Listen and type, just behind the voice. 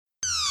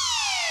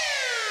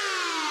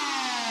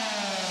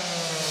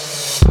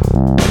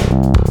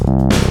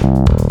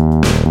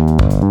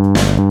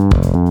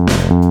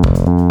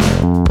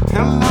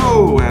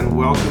Hello and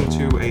welcome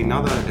to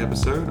another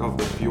episode of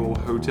the Fuel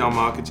Hotel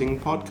Marketing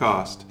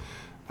Podcast.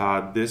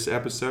 This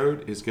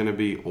episode is going to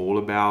be all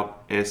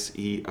about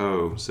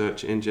SEO,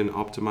 search engine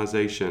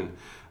optimization.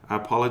 I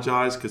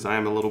apologize because I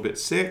am a little bit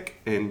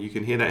sick and you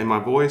can hear that in my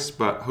voice,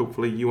 but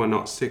hopefully you are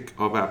not sick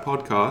of our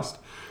podcast.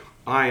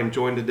 I am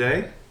joined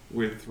today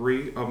with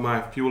three of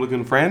my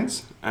Fueligan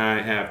friends.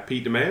 I have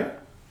Pete DeMeo.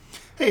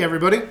 Hey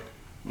everybody.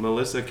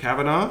 Melissa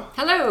Kavanaugh.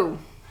 Hello.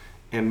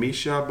 And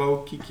Misha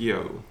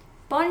Bokikio.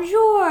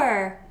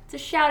 Bonjour. It's a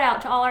shout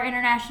out to all our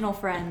international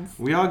friends.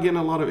 We are getting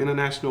a lot of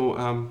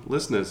international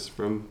listeners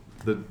from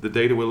the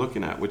data we're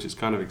looking at, which is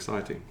kind of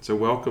exciting. So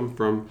welcome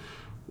from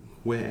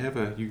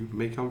wherever you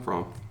may come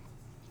from.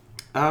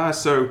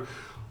 So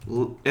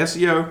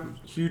SEO,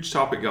 huge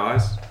topic,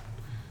 guys.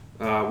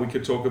 We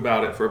could talk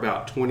about it for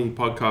about 20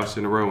 podcasts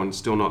in a row and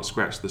still not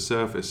scratch the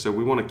surface. So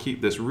we want to keep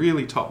this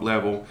really top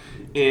level.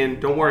 And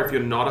don't worry if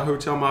you're not a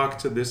hotel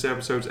marketer, this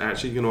episode's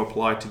actually going to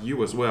apply to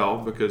you as well,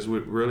 because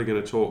we're really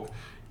going to talk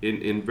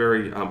in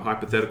very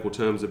hypothetical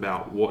terms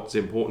about what's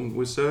important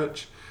with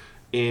search.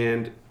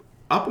 And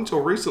up until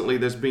recently,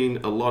 there's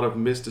been a lot of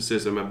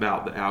mysticism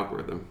about the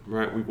algorithm,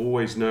 right? We've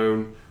always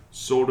known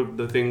sort of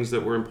the things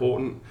that were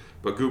important,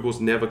 but Google's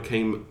never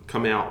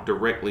come out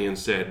directly and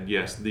said,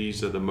 yes,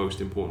 these are the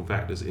most important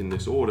factors in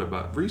this order.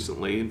 But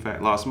recently, in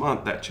fact, last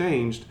month, that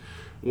changed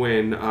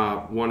when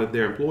one of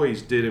their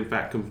employees did, in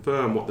fact,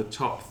 confirm what the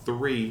top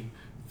 3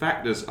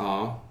 factors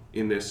are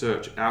in their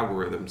search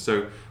algorithm.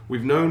 So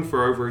we've known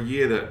for over a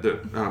year that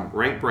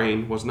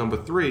RankBrain was number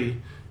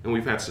 3, and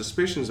we've had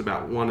suspicions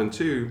about 1 and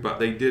 2, but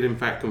they did, in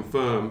fact,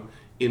 confirm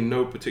in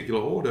no particular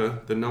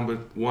order the number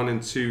 1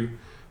 and 2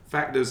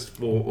 factors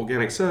for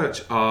organic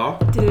search are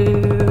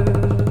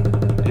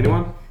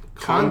anyone?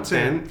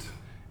 Content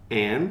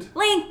and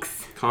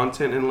links.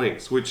 Content and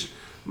links, which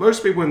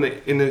most people in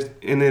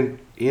the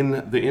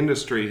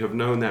industry have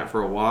known that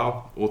for a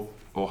while or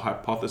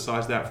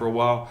hypothesized that for a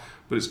while,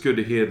 but it's good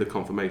to hear the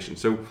confirmation.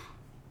 So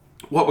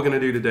what we're going to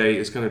do today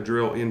is kind of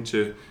drill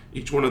into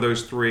each one of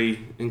those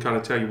 3 and kind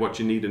of tell you what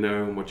you need to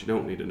know and what you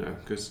don't need to know,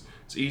 because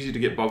it's easy to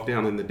get bogged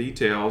down in the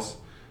details,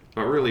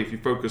 but really if you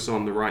focus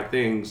on the right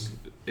things,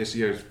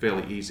 SEO is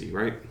fairly easy,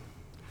 right?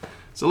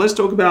 So let's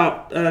talk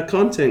about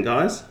content,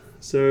 guys.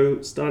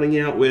 So starting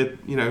out with,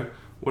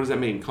 what does that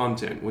mean,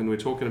 content? When we're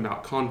talking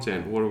about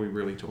content, what are we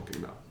really talking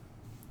about?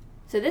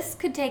 So this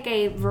could take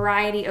a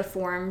variety of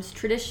forms.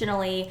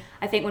 Traditionally,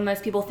 I think when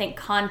most people think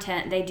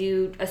content, they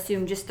do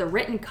assume just the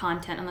written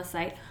content on the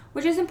site,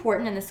 which is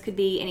important, and this could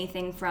be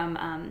anything from,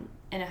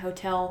 in a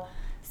hotel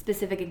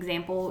specific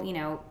example,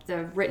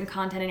 the written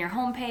content in your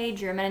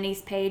homepage, your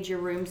amenities page, your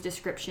rooms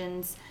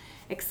descriptions,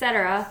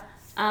 etc.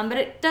 But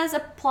it does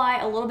apply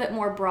a little bit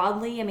more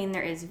broadly. I mean,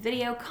 there is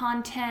video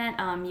content,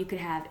 you could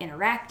have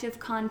interactive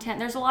content.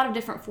 There's a lot of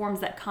different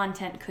forms that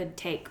content could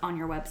take on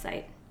your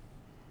website.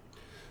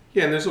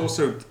 Yeah, and there's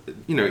also,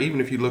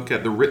 even if you look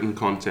at the written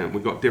content,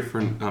 we've got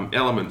different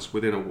elements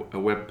within a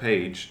web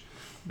page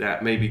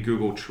that maybe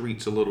Google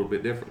treats a little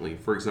bit differently.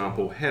 For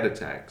example, header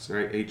tags,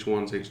 right?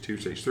 H1s,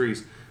 H2s,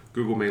 H3s.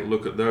 Google may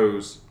look at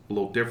those a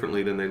little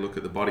differently than they look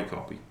at the body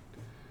copy.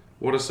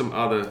 What are some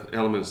other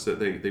elements that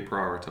they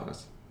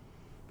prioritize?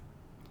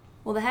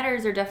 Well, the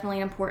headers are definitely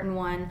an important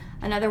one.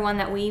 Another one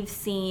that we've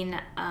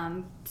seen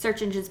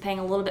search engines paying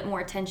a little bit more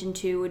attention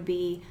to would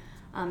be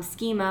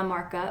schema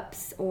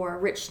markups or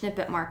rich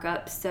snippet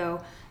markups.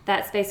 So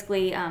that's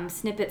basically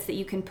snippets that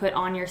you can put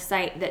on your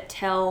site that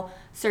tell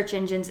search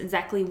engines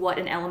exactly what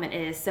an element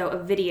is. So a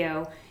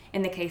video,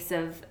 in the case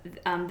of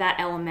that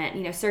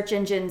element, search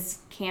engines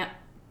can't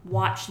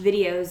watch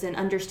videos and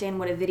understand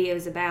what a video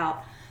is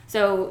about.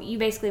 So you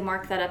basically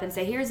mark that up and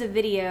say, here's a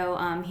video,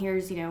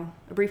 here's, a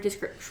brief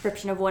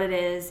description of what it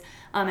is.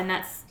 And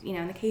that's,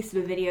 in the case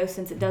of a video,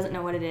 since it doesn't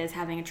know what it is,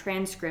 having a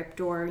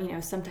transcript or,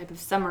 some type of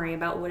summary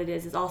about what it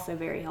is also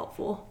very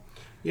helpful.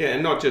 Yeah,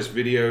 and not just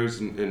videos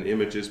and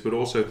images, but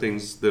also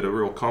things that are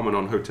real common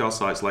on hotel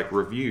sites like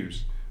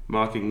reviews,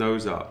 marking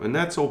those up. And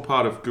that's all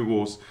part of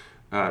Google's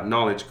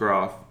knowledge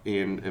graph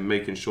and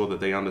making sure that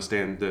they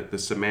understand the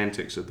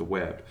semantics of the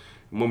web.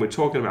 And when we're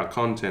talking about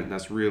content,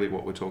 that's really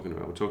what we're talking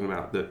about. We're talking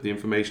about the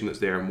information that's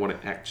there and what it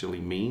actually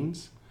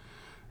means.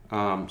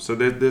 So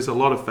there's a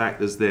lot of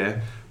factors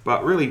there.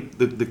 But really,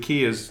 the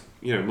key is,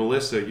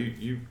 Melissa,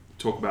 you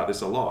talk about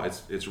this a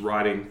lot. It's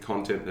writing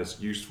content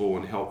that's useful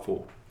and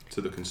helpful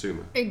to the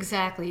consumer.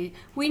 Exactly.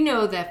 We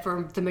know that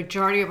for the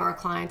majority of our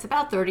clients,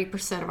 about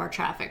 30% of our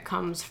traffic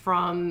comes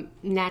from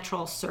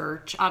natural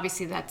search.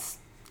 Obviously, that's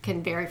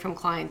can vary from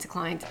client to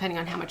client depending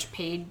on how much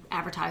paid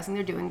advertising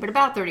they're doing, but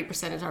about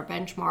 30% is our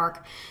benchmark.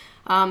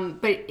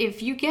 But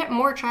if you get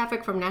more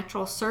traffic from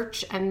natural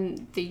search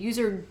and the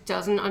user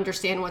doesn't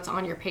understand what's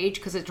on your page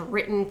because it's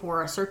written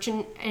for a search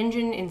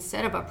engine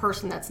instead of a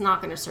person, that's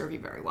not going to serve you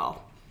very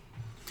well.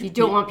 You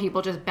don't want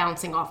people just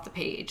bouncing off the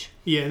page.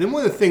 Yeah, and then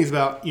one of the things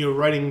about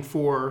writing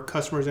for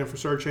customers and for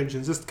search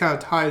engines, this kind of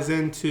ties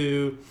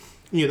into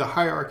the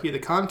hierarchy of the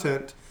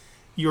content.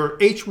 your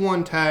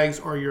H1 tags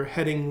are your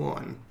heading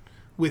 1.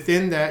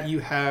 Within that, you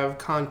have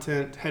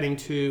content, heading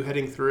 2,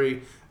 heading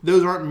 3.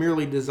 Those aren't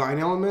merely design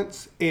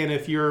elements. And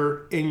if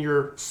you're in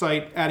your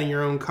site adding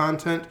your own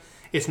content,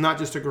 it's not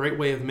just a great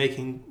way of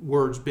making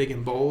words big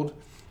and bold.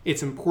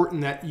 It's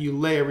important that you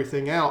lay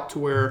everything out to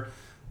where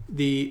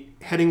the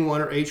heading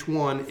 1 or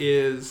H1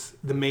 is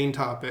the main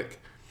topic.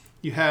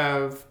 You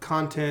have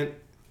content,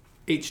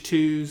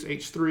 H2s,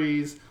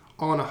 H3s,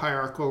 all in a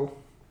hierarchical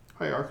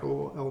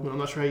element. I'm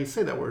not sure how you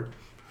say that word.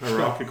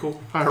 Hierarchical?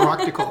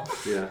 Hierarchical.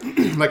 Yeah.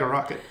 Like a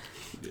rocket.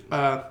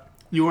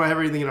 You want to have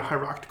everything in a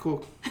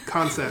hierarchical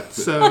concept.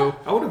 So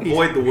I would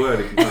avoid the word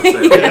if you can't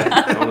say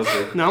that,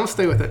 honestly. No, I'm going to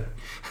stay with it.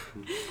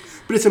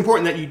 But it's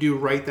important that you do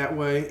write that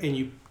way and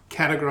you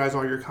categorize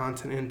all your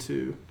content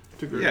into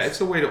groups. Yeah,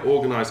 it's a way to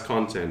organize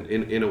content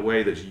in a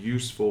way that's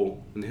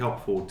useful and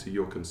helpful to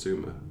your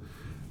consumer.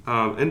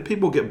 And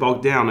people get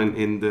bogged down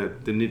in the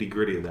nitty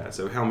gritty of that.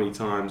 So how many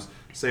times,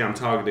 say I'm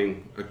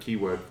targeting a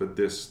keyword for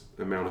this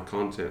amount of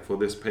content for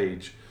this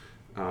page,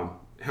 how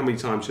many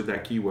times should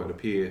that keyword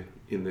appear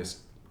in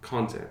this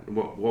content?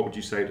 What would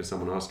you say to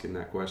someone asking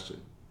that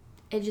question?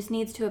 It just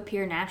needs to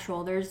appear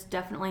natural. There's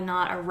definitely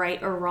not a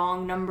right or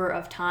wrong number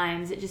of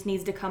times. It just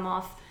needs to come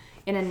off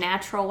in a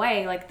natural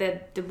way. Like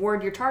the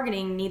word you're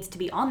targeting needs to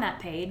be on that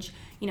page.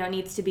 It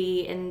needs to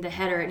be in the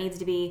header. It needs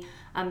to be,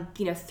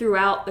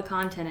 throughout the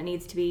content. It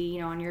needs to be,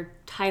 on your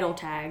title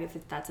tag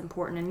if that's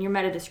important, and your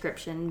meta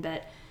description.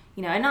 But,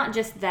 and not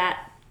just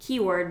that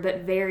keyword,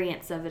 but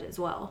variants of it as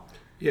well.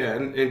 Yeah,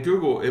 and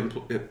Google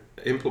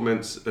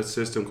implements a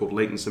system called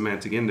latent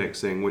semantic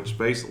indexing, which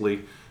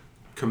basically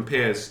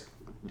compares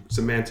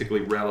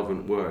semantically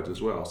relevant words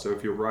as well. So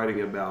if you're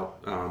writing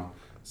about,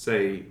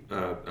 say,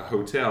 a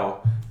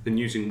hotel, then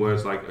using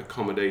words like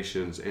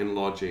accommodations and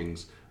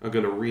lodgings are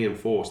going to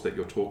reinforce that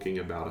you're talking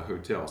about a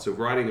hotel. So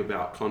writing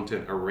about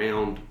content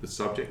around the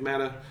subject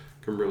matter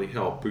can really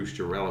help boost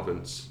your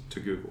relevance to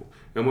Google.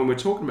 And when we're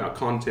talking about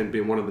content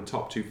being one of the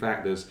top 2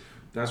 factors,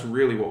 that's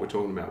really what we're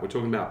talking about. We're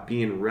talking about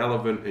being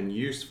relevant and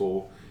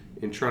useful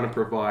in trying to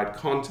provide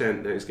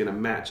content that is going to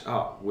match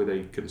up with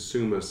a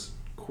consumer's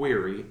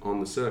query on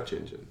the search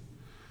engine.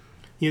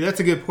 That's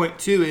a good point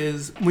too,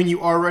 is when you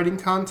are writing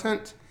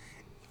content,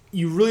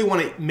 you really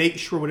want to make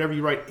sure whatever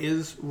you write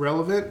is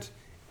relevant,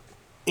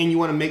 and you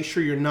want to make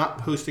sure you're not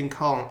posting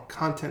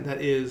content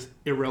that is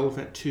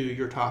irrelevant to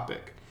your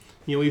topic.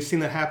 We've seen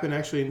that happen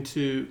actually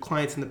to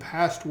clients in the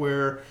past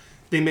where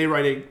they may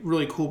write a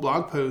really cool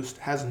blog post,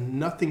 has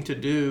nothing to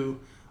do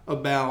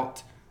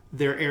about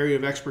their area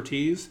of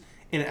expertise,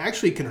 and it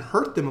actually can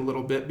hurt them a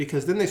little bit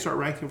because then they start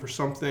ranking for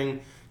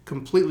something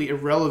completely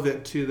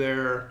irrelevant to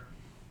their,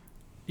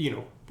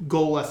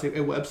 goal as a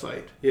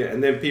website. Yeah,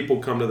 and then people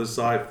come to the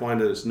site, find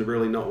that it's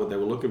really not what they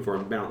were looking for,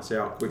 and bounce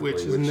out quickly.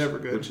 Which is never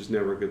good. Which is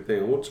never a good thing.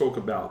 And we'll talk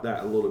about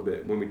that a little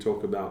bit when we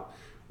talk about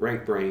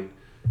RankBrain.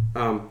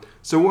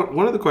 So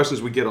one of the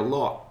questions we get a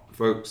lot,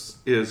 folks,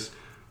 is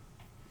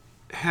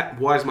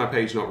why is my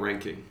page not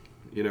ranking?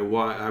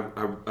 Why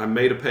I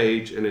made a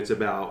page and it's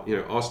about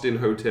Austin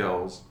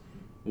hotels.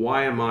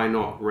 Why am I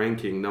not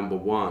ranking number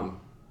 1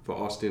 for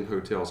Austin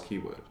hotels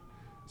keyword?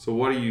 So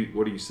what do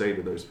you say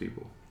to those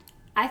people?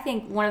 I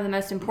think one of the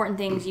most important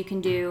things you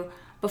can do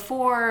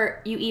before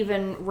you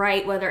even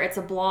write, whether it's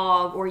a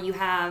blog or you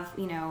have,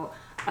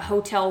 a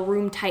hotel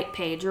room type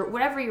page or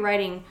whatever you're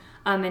writing,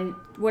 and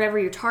whatever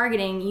you're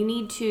targeting, you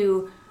need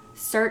to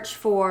search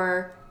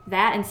for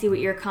that and see what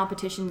your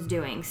competition's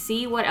doing.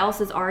 See what else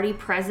is already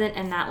present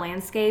in that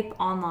landscape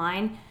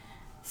online.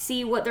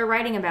 See what they're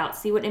writing about.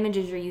 See what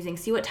images you're using.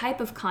 See what type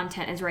of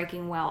content is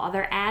ranking well. Are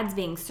there ads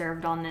being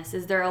served on this?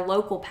 Is there a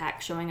local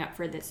pack showing up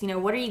for this?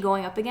 What are you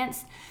going up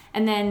against?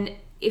 And then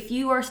if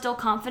you are still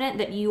confident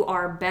that you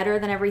are better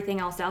than everything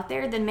else out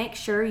there, then make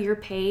sure your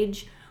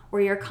page or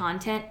your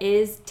content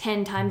is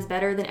 10 times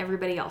better than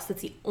everybody else.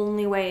 That's the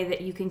only way that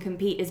you can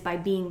compete, is by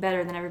being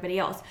better than everybody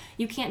else.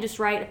 You can't just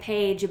write a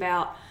page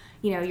about,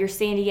 your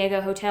San Diego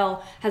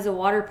hotel has a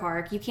water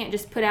park. You can't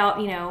just put out,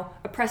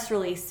 a press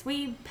release.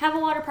 We have a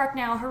water park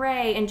now,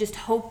 hooray, and just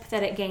hope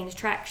that it gains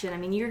traction. I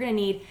mean, you're going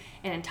to need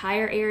an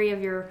entire area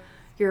of your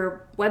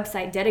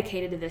website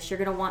dedicated to this. You're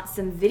going to want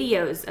some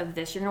videos of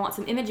this. You're going to want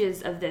some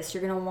images of this.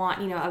 You're going to want,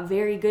 a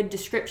very good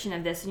description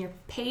of this, and your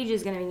page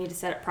is going to need to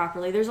set it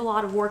properly. There's a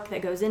lot of work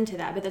that goes into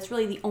that, but that's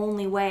really the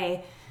only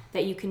way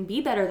that you can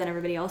be better than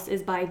everybody else,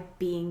 is by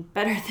being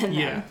better than them.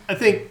 Yeah, I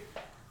think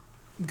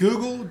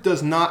Google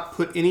does not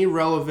put any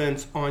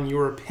relevance on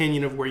your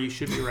opinion of where you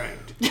should be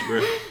ranked.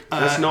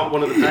 That's not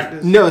one of the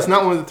factors? No, it's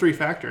not one of the 3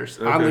 factors,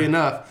 okay. Oddly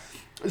enough.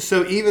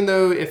 So even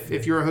though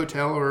if you're a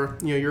hotel or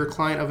you're a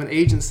client of an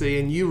agency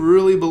and you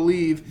really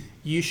believe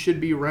you should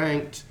be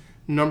ranked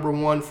number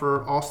 1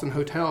 for Austin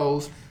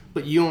hotels,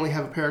 but you only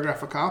have a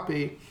paragraph of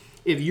copy,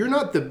 if you're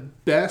not the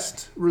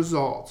best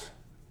result,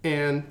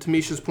 and to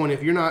Misha's point,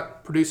 if you're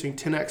not producing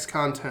 10x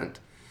content,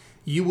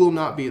 you will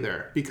not be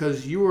there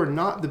because you are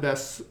not the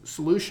best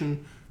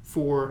solution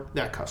for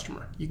that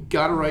customer. You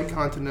got to write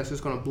content that's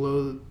just going to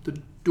blow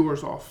the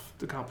doors off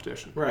the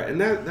competition. Right,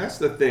 and that's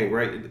the thing,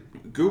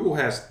 right? Google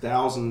has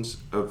thousands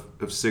of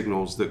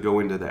signals that go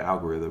into the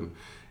algorithm.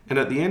 And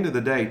at the end of the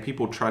day,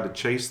 people try to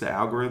chase the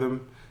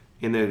algorithm,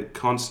 and they're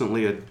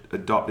constantly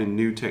adopting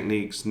new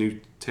techniques, new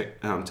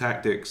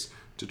tactics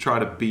to try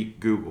to beat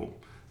Google.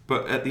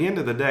 But at the end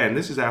of the day, and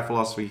this is our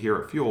philosophy here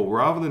at Fuel,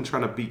 rather than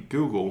trying to beat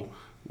Google,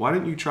 why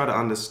don't you try to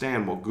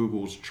understand what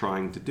Google's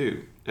trying to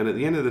do? And at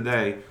the end of the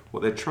day,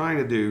 what they're trying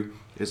to do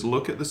is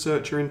look at the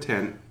searcher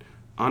intent,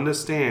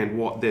 understand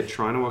what they're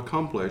trying to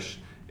accomplish,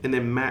 and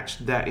then match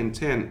that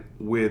intent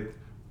with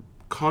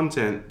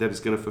content that is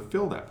going to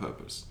fulfill that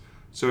purpose.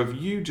 So if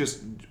you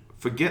just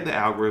forget the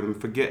algorithm,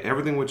 forget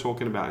everything we're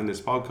talking about in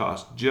this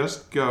podcast,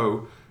 just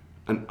go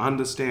and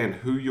understand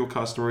who your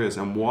customer is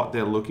and what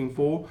they're looking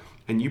for,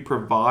 and you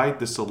provide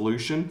the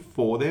solution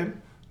for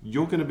them,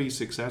 you're going to be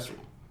successful.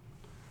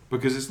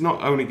 Because it's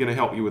not only going to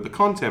help you with the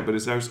content, but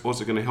it's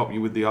also going to help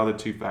you with the other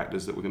two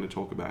factors that we're going to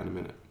talk about in a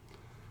minute.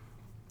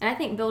 And I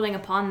think building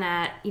upon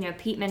that,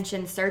 Pete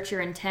mentioned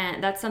searcher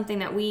intent. That's something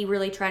that we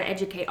really try to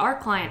educate our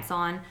clients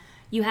on.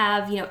 You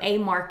have, a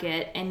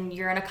market and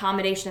you're an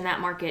accommodation in that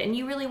market and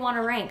you really want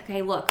to rank.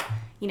 Okay, look,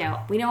 we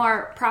know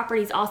our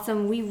property's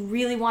awesome. We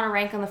really want to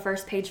rank on the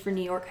first page for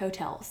New York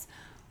hotels.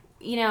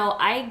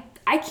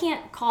 I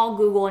can't call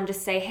Google and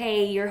just say,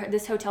 hey,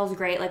 this hotel's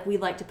great. Like,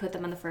 we'd like to put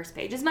them on the first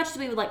page. As much as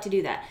we would like to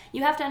do that,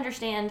 you have to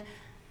understand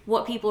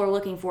what people are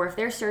looking for. If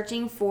they're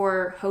searching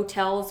for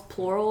hotels,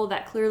 plural,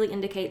 that clearly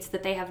indicates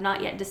that they have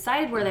not yet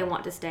decided where they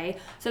want to stay.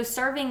 So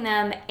serving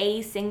them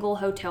a single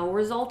hotel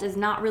result is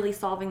not really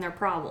solving their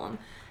problem.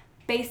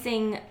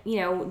 Basing,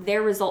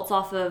 their results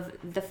off of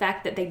the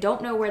fact that they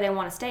don't know where they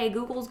want to stay,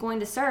 Google's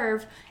going to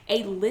serve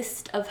a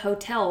list of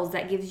hotels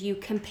that gives you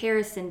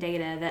comparison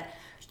data that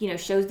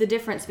shows the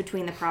difference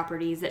between the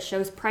properties, that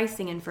shows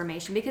pricing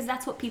information, because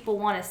that's what people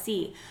want to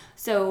see.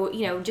 So,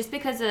 just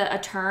because a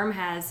term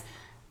has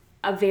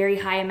a very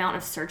high amount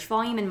of search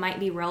volume and might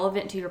be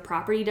relevant to your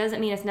property doesn't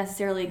mean it's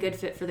necessarily a good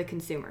fit for the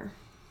consumer.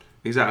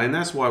 Exactly, and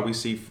that's why we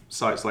see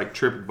sites like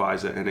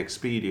TripAdvisor and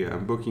Expedia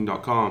and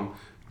Booking.com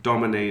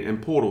dominate,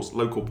 and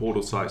local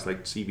portal sites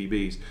like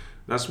CVBs.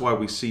 That's why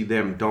we see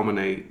them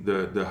dominate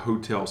the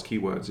hotels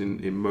keywords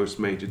in most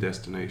major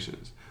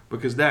destinations.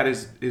 Because that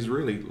is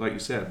really, like you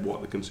said,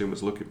 what the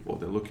consumer's looking for.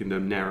 They're looking to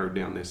narrow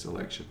down their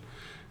selection.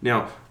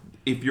 Now,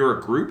 if you're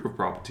a group of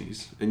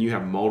properties and you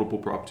have multiple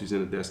properties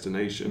in a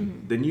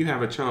destination, then you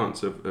have a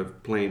chance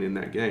of playing in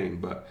that game.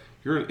 But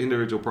your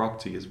individual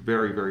property is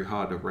very, very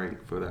hard to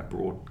rank for that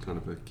broad kind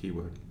of a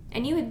keyword.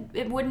 And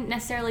it wouldn't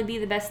necessarily be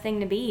the best thing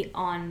to be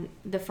on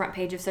the front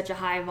page of such a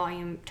high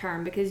volume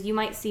term, because you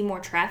might see more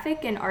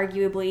traffic and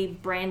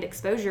arguably brand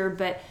exposure,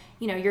 but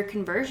your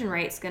conversion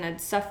rate's going to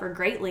suffer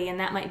greatly, and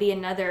that might be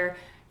another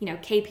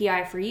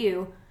KPI for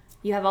you.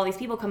 You have all these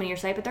people coming to your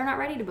site, but they're not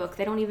ready to book.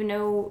 They don't even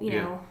know,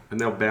 Yeah, and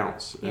they'll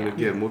bounce. Yeah. And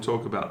again, we'll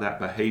talk about that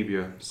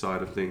behavior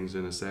side of things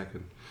in a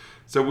second.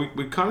 So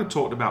we kind of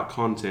talked about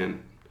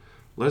content.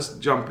 Let's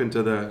jump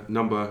into the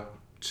number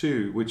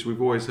 2, which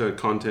we've always heard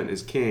content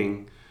is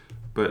king,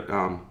 but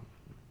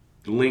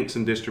links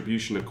and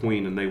distribution are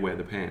queen, and they wear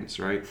the pants,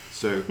 right?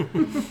 So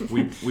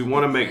we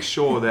want to make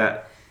sure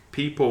that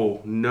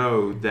people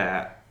know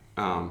that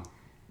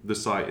the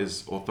site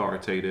is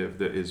authoritative,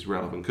 that is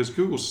relevant, because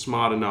Google's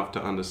smart enough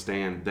to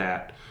understand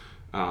that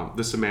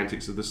the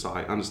semantics of the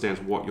site, understands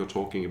what you're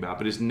talking about,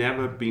 but it's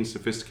never been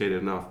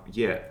sophisticated enough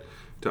yet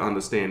to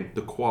understand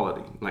the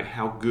quality, like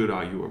how good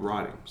are you at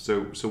writing.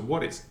 So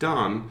what it's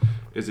done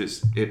is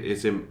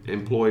it's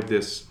employed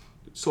this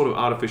sort of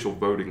artificial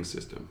voting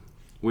system,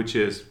 which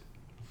is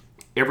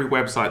every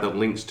website that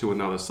links to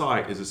another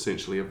site is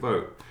essentially a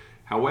vote.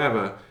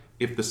 However,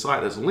 if the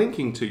site that's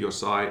linking to your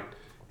site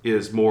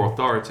is more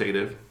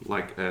authoritative,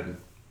 like a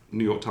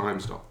New York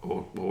Times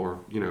or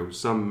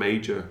some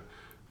major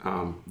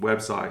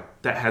website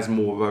that has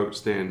more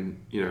votes than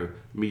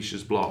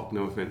Misha's blog.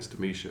 No offense to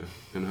Misha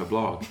and her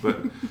blog, but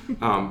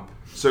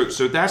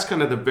so that's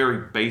kind of the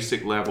very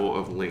basic level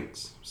of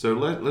links. So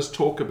let's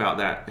talk about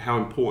that, how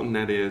important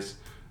that is,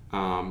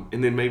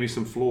 and then maybe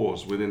some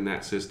flaws within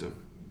that system.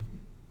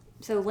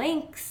 So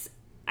links,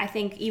 I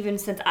think even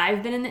since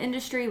I've been in the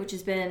industry, which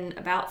has been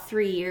about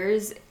 3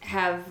 years,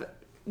 have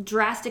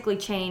drastically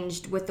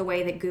changed with the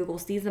way that Google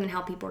sees them and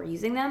how people are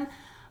using them.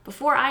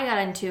 Before I got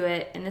into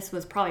it, and this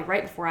was probably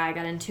right before I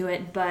got into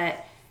it,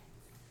 but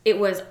it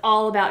was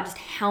all about just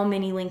how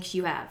many links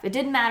you have. It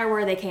didn't matter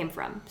where they came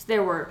from. So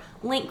there were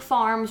link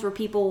farms where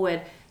people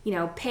would,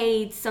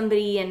 pay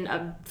somebody in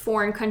a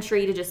foreign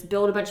country to just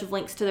build a bunch of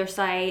links to their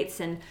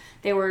sites, and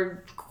they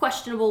were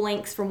questionable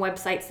links from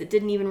websites that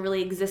didn't even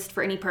really exist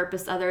for any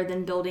purpose other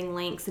than building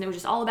links, and it was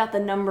just all about the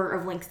number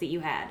of links that you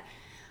had.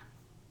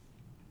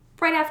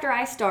 Right after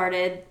I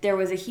started, there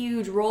was a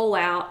huge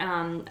rollout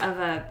of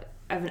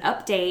an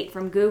update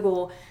from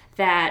Google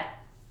that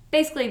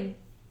basically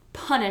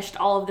punished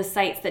all of the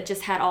sites that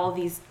just had all of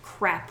these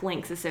crap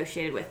links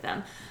associated with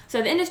them.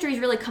 So the industry's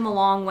really come a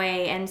long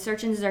way, and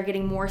search engines are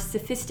getting more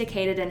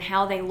sophisticated in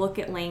how they look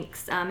at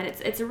links. And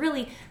it's a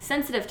really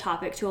sensitive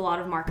topic to a lot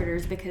of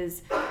marketers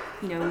because,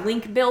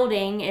 link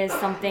building is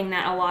something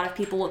that a lot of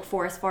people look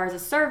for as far as a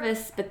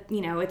service, but,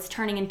 it's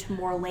turning into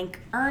more link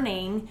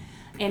earning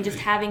and just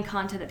having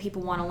content that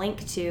people want to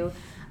link to.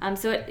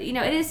 So it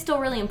is still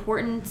really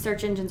important.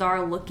 Search engines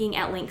are looking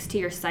at links to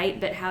your site,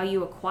 but how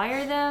you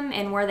acquire them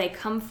and where they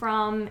come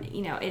from,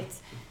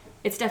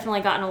 it's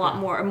definitely gotten a lot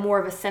more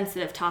of a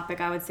sensitive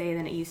topic, I would say,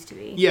 than it used to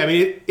be. Yeah, I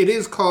mean, it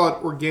is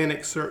called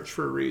organic search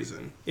for a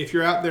reason. If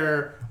you're out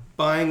there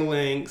buying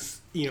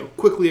links,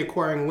 quickly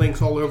acquiring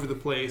links all over the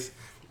place,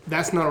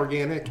 that's not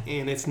organic,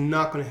 and it's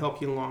not going to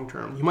help you in the long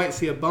term. You might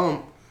see a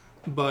bump,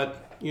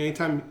 but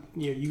anytime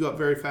you go up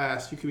very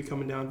fast, you could be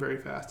coming down very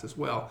fast as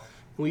well.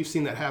 And we've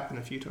seen that happen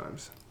a few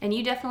times. And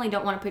you definitely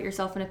don't want to put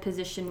yourself in a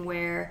position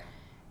where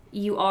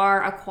you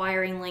are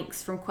acquiring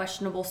links from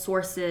questionable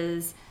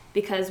sources,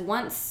 because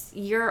once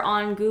you're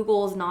on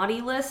Google's naughty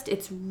list,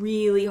 it's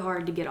really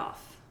hard to get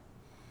off.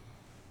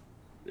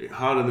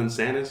 Harder than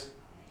Santa's?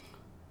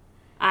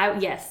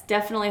 Yes,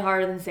 definitely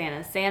harder than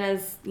Santa's.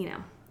 Santa's,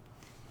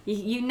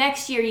 you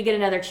next year you get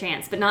another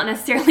chance, but not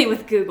necessarily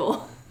with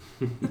Google.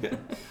 Yeah.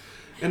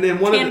 And then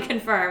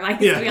confirm. I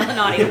used to be on the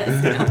naughty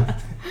list.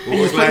 Well,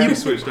 we're glad you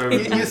switched over.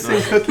 You just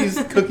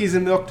send cookies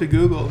and milk to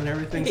Google, and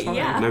everything's fine.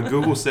 Yeah. No,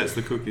 Google sets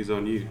the cookies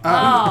on you.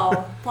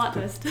 Oh, plot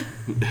twist.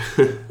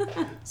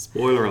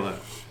 Spoiler alert.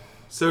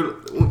 So,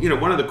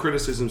 one of the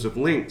criticisms of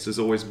links has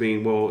always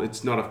been, well,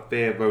 it's not a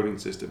fair voting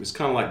system. It's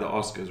kind of like the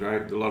Oscars,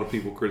 right? A lot of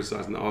people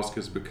criticizing the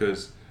Oscars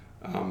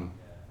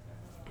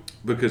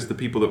because the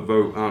people that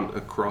vote aren't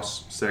a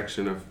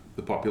cross-section of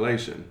the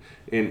population.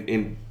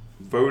 In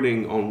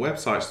voting on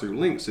websites through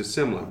links is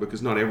similar,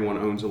 because not everyone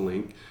owns a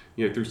link.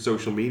 Through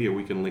social media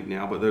we can link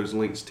now, but those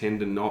links tend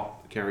to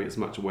not carry as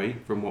much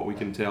weight from what we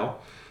can tell.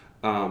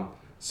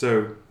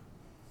 So,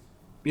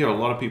 a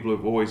lot of people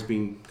have always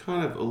been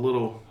kind of a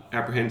little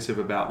apprehensive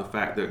about the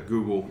fact that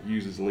Google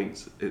uses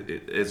links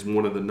as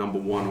one of the number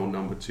one or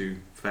number two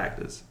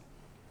factors.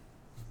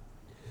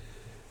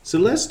 So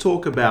let's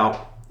talk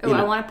about... I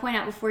want to point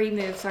out before you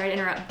move, sorry to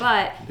interrupt,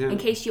 but in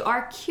case you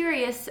are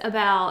curious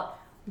about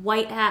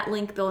white hat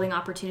link building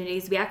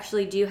opportunities, we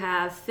actually do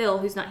have Phil,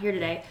 who's not here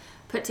today,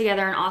 put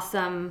together an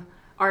awesome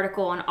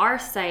article on our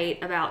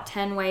site about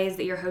 10 ways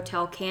that your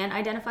hotel can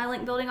identify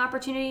link building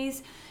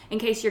opportunities. In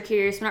case you're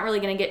curious, we're not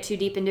really going to get too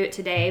deep into it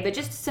today, but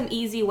just some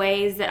easy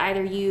ways that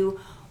either you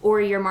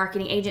or your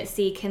marketing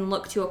agency can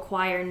look to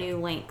acquire new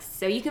links.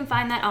 So you can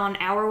find that on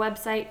our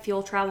website,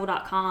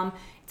 fueltravel.com.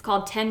 It's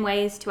called 10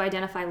 Ways to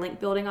Identify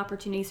Link Building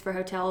Opportunities for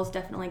Hotels.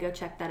 Definitely go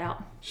check that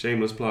out.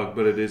 Shameless plug,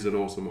 but it is an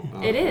awesome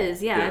It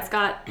is, yeah. It's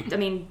got,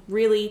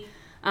 really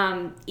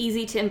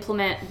easy to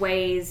implement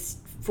ways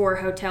for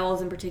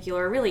hotels in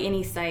particular, really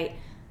any site,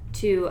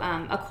 to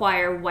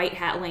acquire white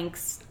hat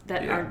links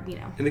that are,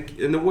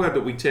 And the word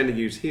that we tend to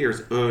use here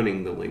is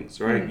earning the links,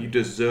 right? You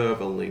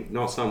deserve a link,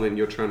 not something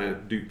you're trying to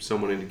dupe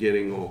someone into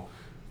getting or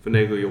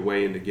finagle your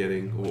way into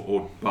getting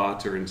or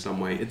barter in some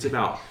way. It's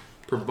about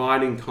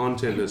providing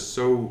content that's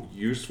so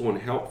useful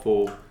and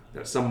helpful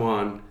that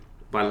someone,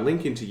 by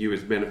linking to you,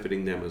 is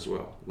benefiting them as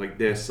well. Like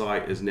their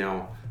site is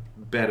now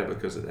better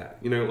because of that.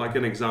 Like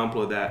an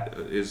example of that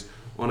is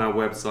on our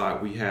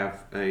website, we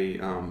have a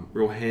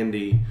real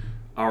handy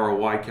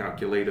ROI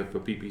calculator for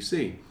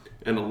PPC.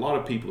 And a lot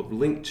of people have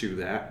linked to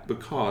that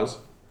because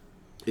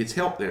it's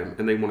helped them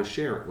and they want to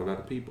share it with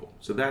other people.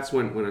 So that's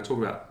when I talk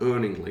about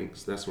earning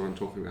links, that's what I'm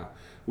talking about.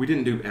 We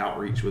didn't do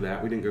outreach with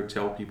that. We didn't go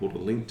tell people to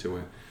link to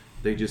it.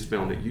 They just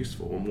found it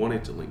useful and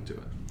wanted to link to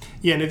it.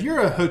 Yeah, and if you're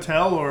a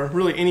hotel or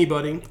really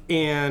anybody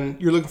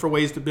and you're looking for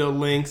ways to build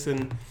links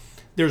and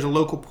there's a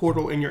local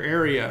portal in your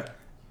area,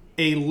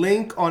 a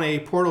link on a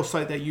portal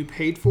site that you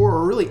paid for,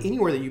 or really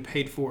anywhere that you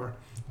paid for,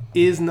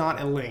 is not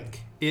a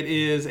link. It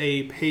is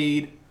a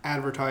paid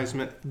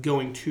advertisement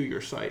going to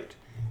your site.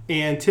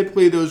 And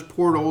typically those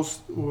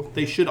portals,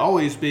 they should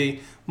always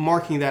be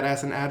marking that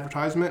as an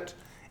advertisement,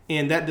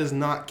 and that does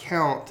not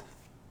count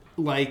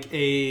like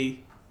a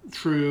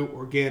true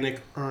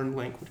organic earned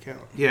link would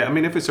count. Yeah,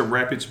 if it's a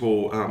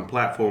reputable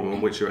platform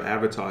on which you're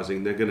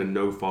advertising, they're going to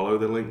no-follow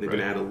the link. They're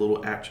going to add a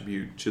little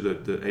attribute to the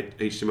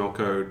HTML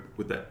code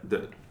with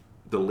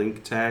the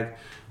link tag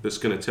that's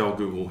going to tell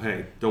Google,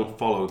 hey, don't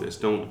follow this.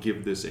 Don't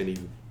give this any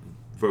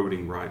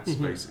voting rights,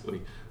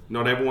 basically.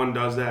 Not everyone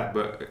does that,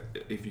 but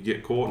if you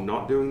get caught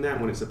not doing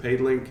that when it's a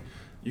paid link,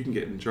 you can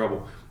get in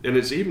trouble. And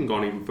it's even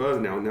gone even further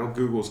now. Now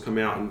Google's come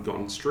out and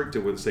gotten stricter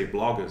with, say,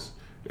 bloggers.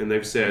 And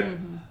they've said,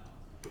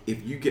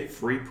 if you get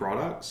free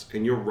products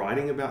and you're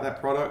writing about that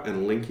product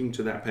and linking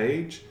to that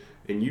page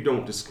and you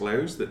don't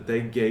disclose that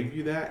they gave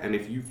you that, and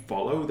if you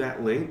follow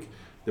that link,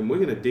 then we're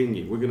going to ding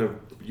you.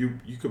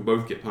 You could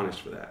both get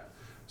punished for that.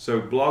 So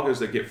bloggers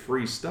that get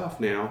free stuff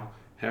now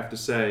have to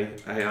say,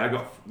 hey, I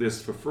got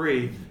this for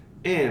free,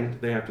 and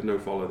they have to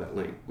no-follow that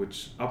link,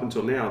 which up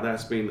until now,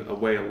 that's been a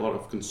way a lot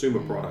of consumer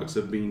products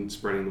have been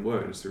spreading the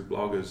word, is through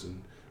bloggers and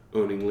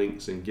earning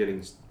links and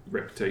getting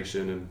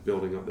reputation and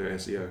building up their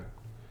SEO.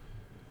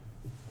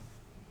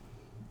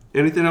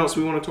 Anything else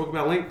we want to talk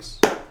about links?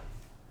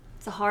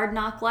 It's a hard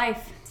knock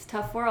life. It's a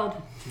tough world.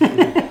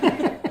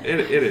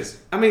 It is.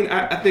 I mean,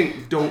 I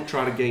think don't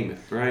try to game it,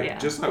 right? Yeah.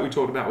 Just like we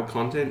talked about with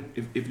content,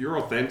 if you're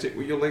authentic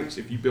with your links,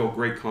 if you build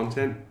great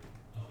content,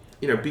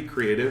 be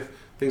creative.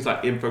 Things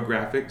like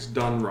infographics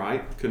done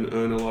right can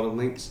earn a lot of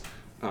links.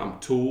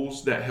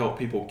 Tools that help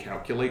people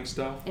calculate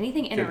stuff.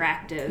 Anything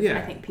interactive, Yeah.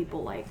 I think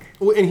people like.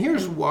 Well, and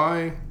here's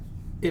why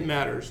it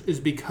matters is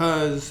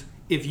because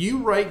if you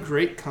write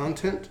great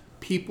content,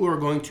 people are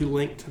going to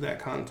link to that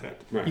content.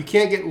 Right. You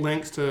can't get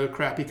links to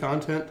crappy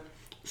content.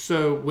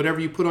 So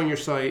whatever you put on your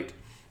site,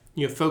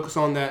 focus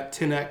on that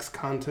 10x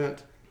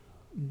content,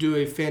 do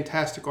a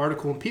fantastic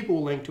article, and people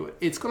will link to it.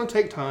 It's going to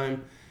take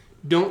time.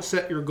 Don't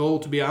set your goal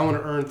to be, I want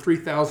to earn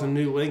 3,000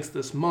 new links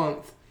this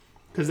month,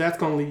 because that's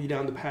going to lead you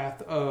down the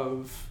path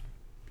of,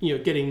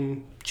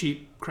 getting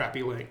cheap,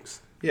 crappy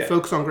links. Yeah.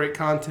 Focus on great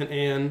content,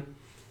 and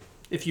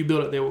if you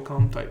build it, they will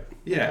come type.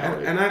 Yeah,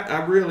 and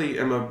I really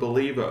am a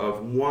believer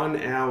of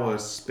 1 hour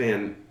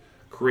spent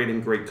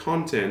creating great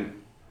content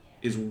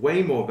is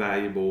way more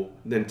valuable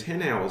than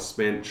 10 hours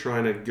spent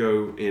trying to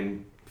go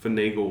and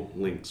finagle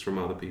links from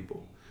other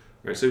people.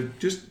 Right? So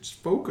just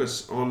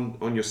focus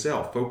on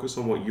yourself. Focus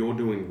on what you're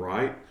doing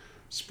right.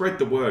 Spread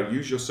the word.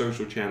 Use your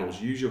social channels.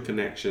 Use your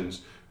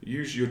connections.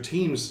 Use your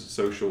team's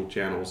social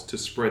channels to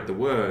spread the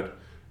word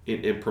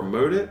and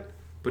promote it.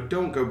 But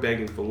don't go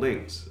begging for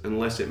links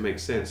unless it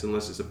makes sense,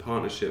 unless it's a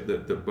partnership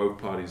that both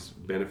parties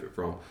benefit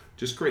from.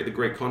 Just create the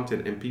great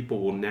content and people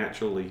will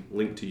naturally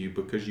link to you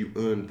because you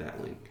earned that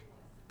link.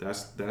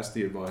 That's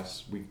the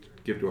advice we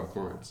give to our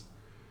clients.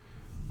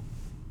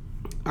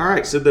 All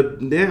right, so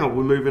now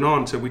we're moving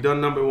on. So we've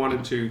done number 1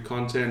 and 2,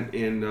 content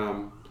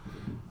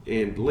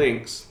and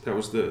links. That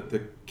was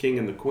the king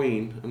and the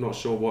queen. I'm not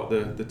sure what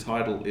the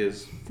title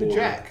is for. The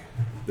Jack.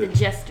 The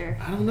jester.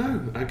 I don't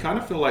know. I kind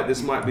of feel like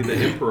this might be the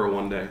emperor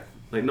one day.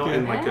 Like not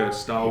in like a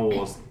Star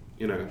Wars,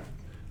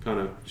 kind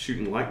of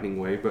shooting lightning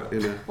way, but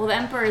in a... Well, the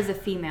emperor is a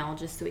female,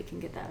 just so we can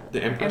get that out.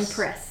 The empress?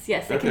 Empress,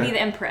 yes. It can be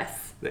the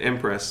empress. The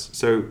empress.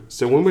 So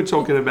when we're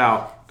talking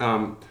about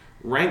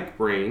rank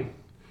brain,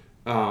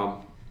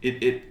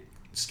 it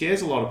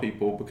scares a lot of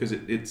people because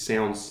it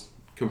sounds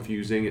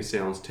confusing, it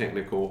sounds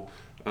technical.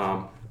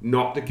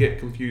 Not to get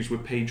confused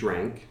with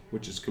PageRank,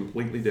 which is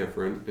completely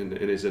different and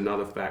it is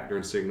another factor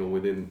and signal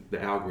within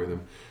the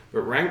algorithm.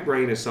 But rank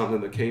brain is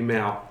something that came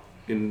out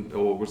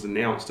or was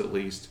announced at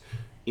least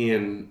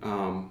in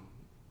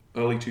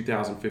early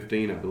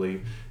 2015, I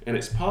believe, and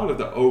it's part of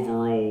the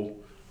overall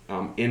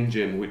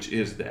engine, which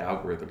is the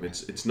algorithm.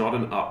 It's not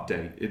an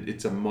update.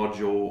 It's a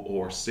module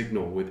or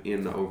signal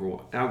within the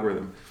overall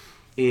algorithm.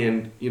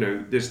 And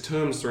there's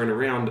terms thrown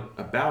around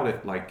about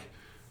it like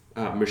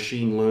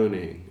machine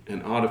learning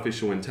and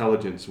artificial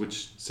intelligence,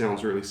 which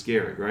sounds really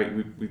scary, right?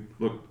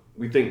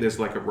 We think there's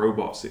like a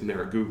robot sitting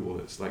there at Google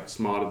that's like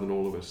smarter than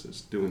all of us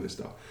that's doing this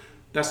stuff.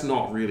 That's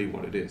not really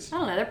what it is. I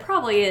don't know. There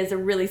probably is a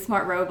really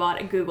smart robot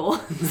at Google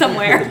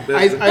somewhere.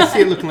 I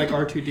see it looking like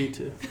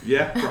R2-D2.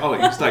 Yeah,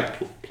 probably. It's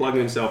like plugging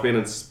himself in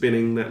and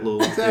spinning that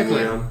little thing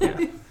around.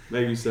 Yeah,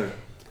 maybe so.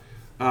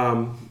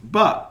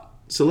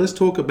 So let's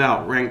talk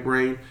about rank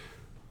brain.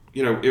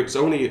 It was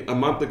only a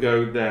month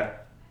ago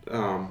that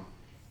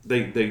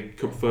they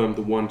confirmed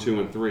the 1,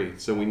 2, and 3.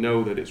 So we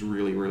know that it's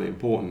really, really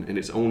important, and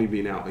it's only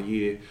been out a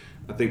year.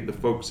 I think the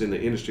folks in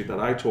the industry that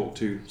I talk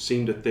to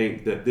seem to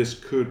think that this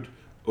could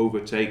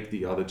overtake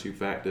the other 2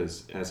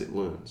 factors as it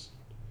learns.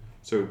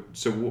 So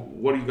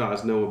what do you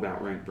guys know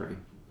about rank brain?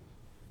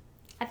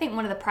 I think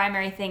one of the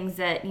primary things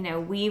that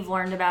we've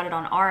learned about it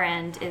on our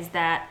end is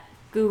that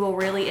Google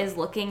really is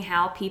looking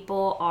how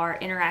people are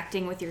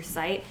interacting with your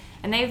site,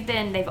 and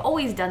they've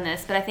always done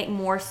this, but I think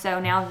more so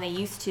now than they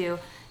used to.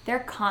 They're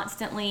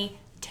constantly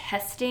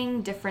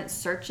testing different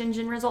search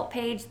engine result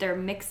page. They're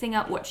mixing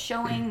up what's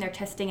showing. They're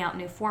testing out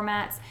new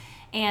formats.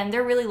 And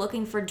they're really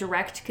looking for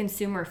direct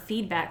consumer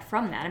feedback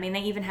from that. I mean,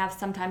 they even have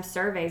sometimes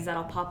surveys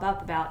that'll pop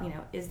up about,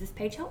 is this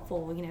page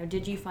helpful?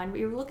 Did you find what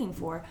you were looking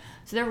for?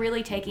 So they're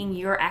really taking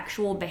your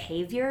actual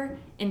behavior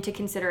into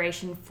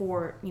consideration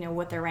for,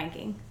 what they're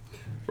ranking.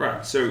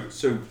 Right. So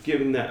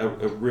giving that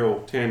a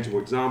real tangible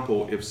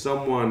example, if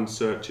someone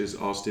searches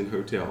Austin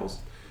hotels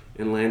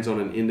and lands on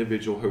an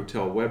individual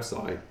hotel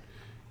website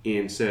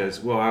and says,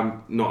 well,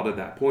 I'm not at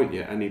that point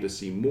yet, I need to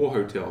see more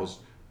hotels,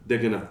 they're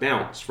going to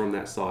bounce from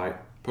that site,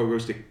 pogo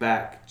stick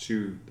back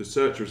to the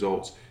search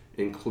results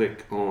and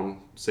click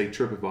on, say,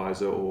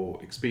 TripAdvisor or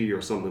Expedia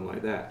or something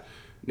like that.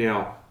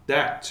 Now,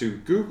 that to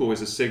Google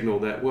is a signal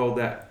that, well,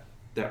 that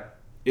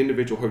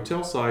individual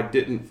hotel site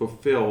didn't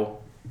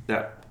fulfill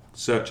that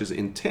searcher's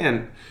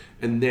intent,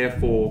 and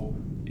therefore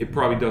it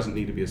probably doesn't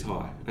need to be as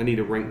high. I need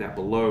to rank that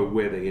below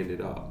where they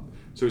ended up.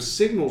 So it's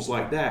signals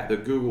like that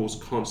Google's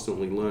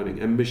constantly learning.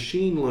 And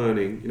machine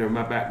learning,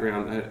 my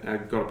background, I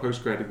got a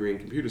postgrad degree in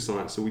computer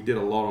science, so we did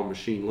a lot on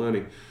machine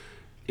learning.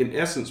 In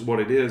essence,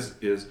 what it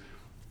is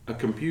a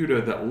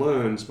computer that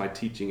learns by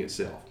teaching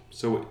itself.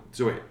 So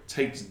it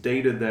takes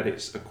data that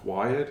it's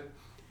acquired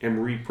and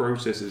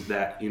reprocesses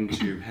that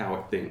into how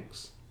it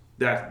thinks.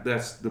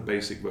 That's the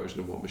basic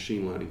version of what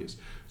machine learning is.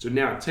 So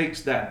now it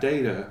takes that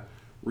data,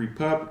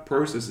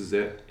 processes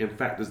it, and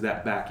factors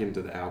that back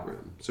into the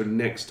algorithm. So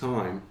next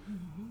time,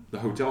 the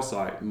hotel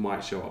site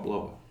might show up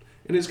lower.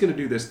 And it's going to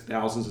do this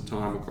thousands of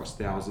times across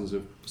thousands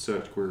of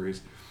search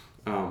queries.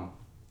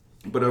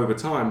 But over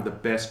time, the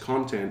best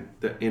content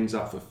that ends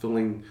up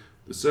fulfilling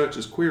the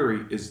searcher's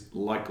query is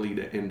likely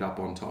to end up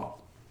on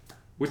top,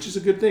 which is a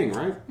good thing,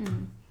 right?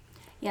 Mm-hmm.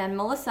 Yeah, and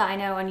Melissa, I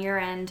know on your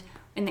end,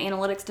 in the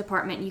analytics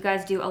department, you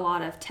guys do a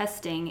lot of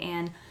testing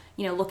and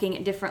looking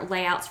at different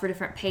layouts for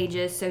different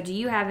pages. So do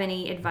you have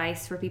any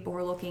advice for people who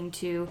are looking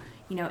to,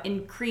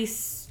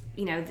 increase,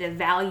 the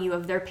value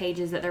of their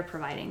pages that they're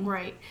providing?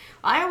 Right.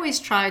 I always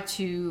try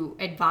to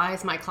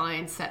advise my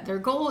clients that their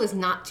goal is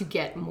not to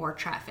get more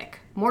traffic.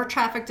 More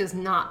traffic does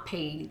not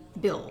pay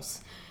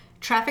bills.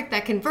 Traffic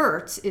that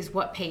converts is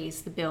what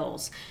pays the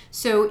bills.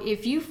 So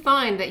if you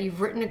find that you've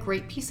written a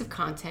great piece of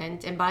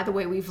content, and by the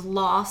way, we've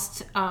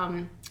lost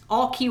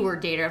all keyword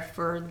data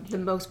for the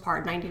most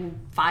part,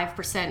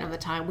 95% of the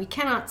time. We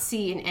cannot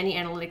see in any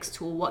analytics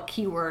tool what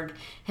keyword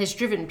has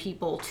driven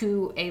people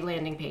to a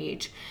landing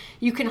page.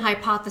 You can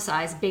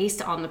hypothesize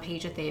based on the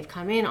page that they have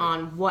come in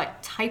on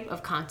what type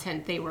of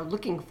content they were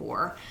looking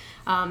for.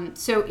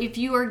 So if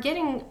you are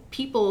getting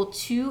people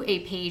to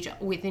a page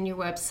within your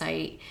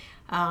website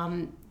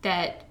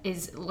that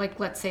is, like,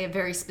 let's say, a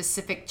very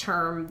specific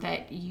term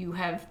that you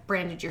have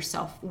branded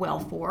yourself well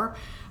for,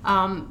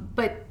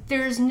 but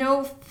there's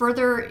no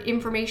further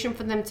information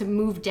for them to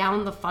move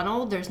down the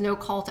funnel. There's no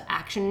call to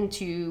action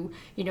to,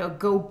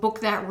 go book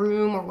that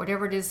room or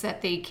whatever it is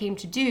that they came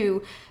to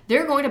do.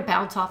 They're going to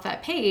bounce off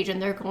that page and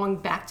they're going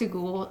back to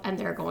Google and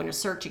they're going to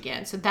search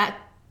again. So that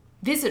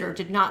visitor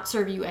did not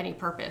serve you any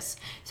purpose.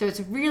 So it's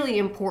really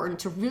important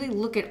to really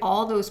look at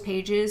all those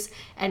pages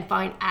and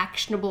find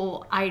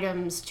actionable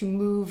items to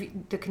move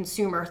the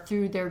consumer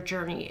through their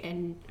journey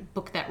and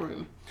book that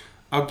room.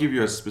 I'll give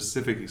you a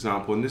specific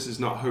example, and this is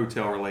not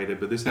hotel related,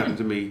 but this happened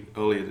to me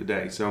earlier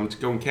today. So I'm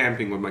going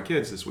camping with my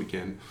kids this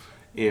weekend,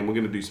 and we're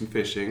going to do some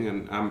fishing,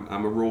 and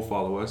I'm a rule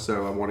follower,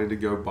 so I wanted to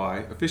go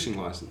buy a fishing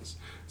license.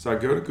 So I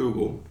go to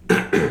Google,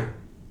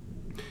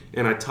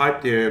 and I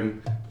typed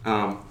in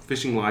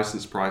fishing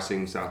license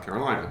pricing South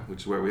Carolina,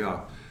 which is where we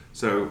are.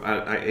 So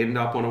I end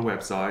up on a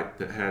website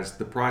that has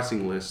the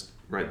pricing list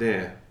right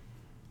there,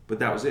 but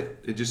that was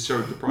it. It just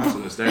showed the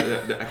pricing list. I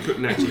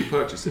couldn't actually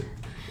purchase it.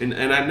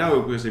 And I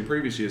know because in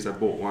previous years I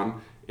bought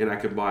one and I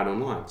could buy it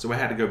online. So I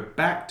had to go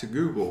back to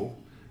Google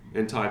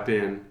and type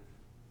in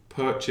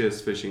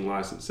purchase fishing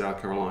license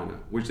South Carolina,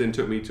 which then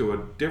took me to a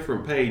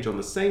different page on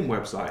the same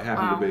website,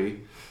 happened to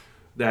be,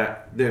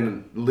 that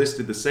then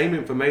listed the same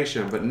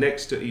information, but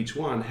next to each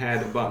one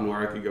had a button where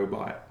I could go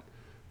buy it.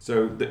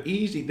 So the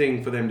easy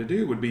thing for them to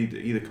do would be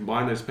to either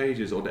combine those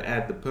pages or to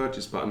add the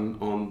purchase button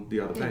on the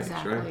other page,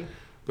 right?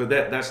 But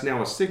that's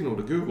now a signal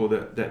to Google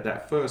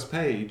that first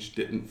page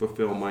didn't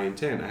fulfill my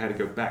intent. I had to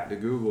go back to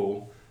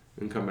Google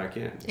and come back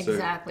in.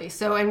 Exactly.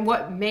 So, and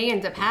what may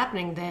end up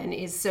happening then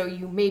is, so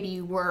you maybe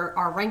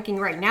are ranking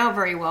right now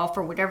very well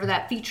for whatever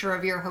that feature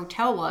of your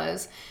hotel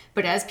was,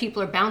 but as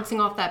people are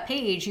bouncing off that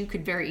page, you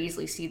could very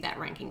easily see that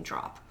ranking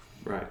drop.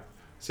 Right.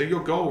 So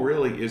your goal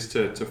really is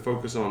to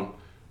focus on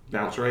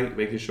bounce rate,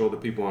 making sure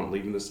that people aren't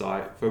leaving the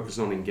site, focus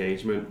on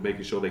engagement,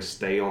 making sure they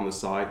stay on the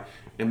site,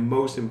 and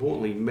most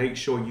importantly, make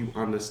sure you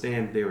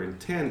understand their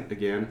intent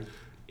again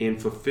and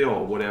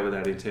fulfill whatever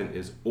that intent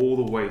is all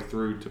the way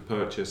through to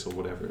purchase or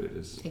whatever it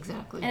is.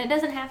 Exactly. And it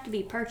doesn't have to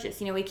be purchase.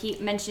 We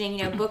keep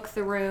mentioning, book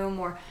the room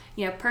or,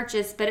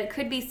 purchase, but it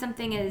could be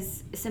something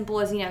as simple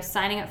as,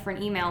 signing up for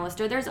an email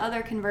list, or there's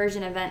other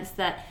conversion events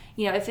that,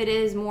 if it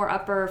is more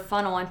upper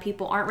funnel and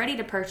people aren't ready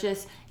to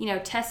purchase,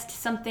 test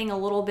something a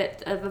little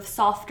bit of a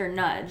softer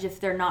nudge if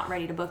they're not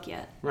ready to book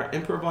yet. Right,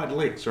 and provide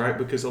links, right?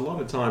 Because a lot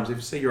of times,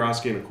 if say you're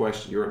asking a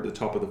question, you're at the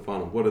top of the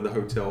funnel, what are the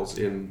hotels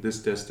in this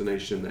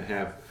destination that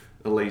have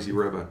a lazy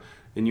river,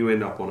 and you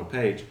end up on a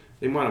page,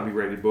 they might not be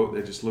ready to book,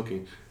 they're just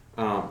looking.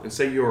 And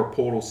say you're a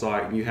portal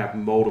site and you have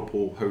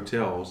multiple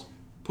hotels,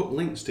 put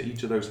links to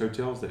each of those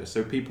hotels there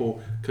so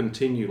people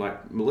continue,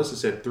 like Melissa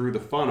said, through the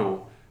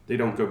funnel. They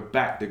don't go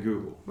back to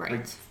Google. Right.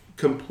 Like,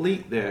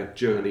 complete their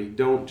journey.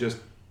 Don't just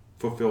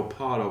fulfill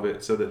part of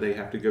it so that they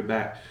have to go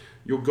back.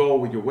 Your goal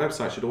with your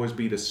website should always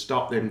be to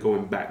stop them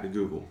going back to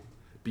Google.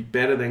 Be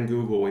better than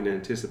Google in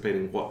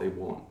anticipating what they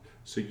want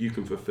so you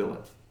can fulfill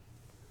it.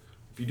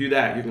 If you do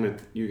that,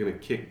 you're gonna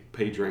kick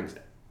PageRank.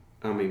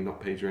 I mean, not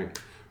PageRank.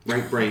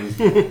 RankBrain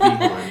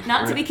behind.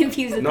 Not to be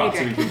confused with Not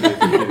PageRank. to be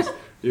confused.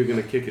 You're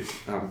gonna kick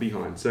it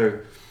behind.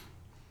 So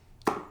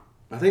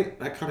I think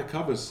that kind of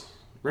covers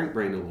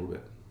RankBrain a little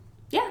bit.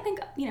 Yeah, I think,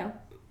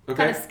 Okay.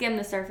 kind of skim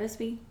the surface.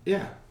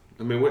 Yeah.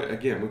 I mean,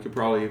 we could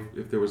probably,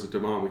 if there was a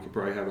demand, we could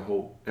probably have a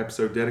whole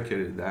episode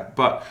dedicated to that.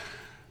 But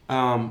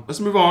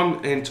let's move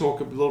on and talk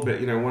a little bit.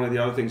 One of the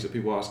other things that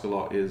people ask a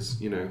lot is,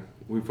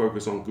 we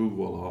focus on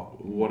Google a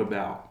lot. What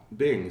about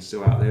Bing? It's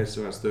still out there. It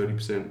still has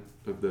 30%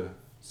 of the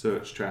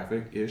search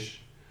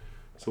traffic-ish.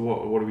 So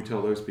what do we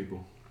tell those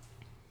people?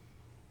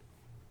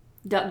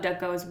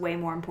 DuckDuckGo is way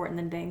more important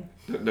than Bing.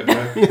 No.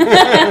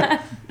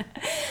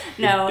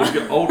 No. If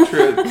you're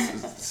ultra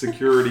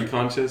security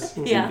conscious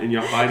Yeah. and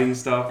you're hiding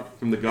stuff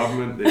from the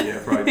government, then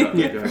yeah, probably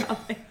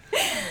DuckDuckGo.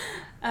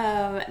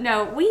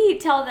 No, we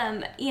tell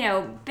them,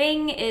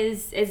 Bing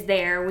is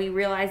there. We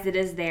realize it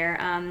is there.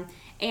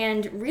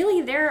 And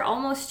really, they're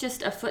almost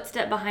just a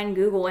footstep behind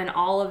Google in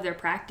all of their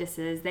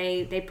practices.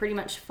 They pretty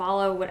much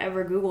follow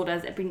whatever Google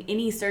does. I mean,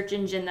 any search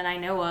engine that I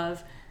know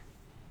of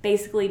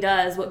basically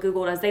does what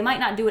Google does. They might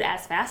not do it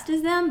as fast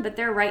as them, but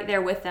they're right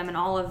there with them in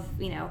all of,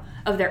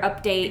 of their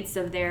updates,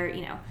 of their,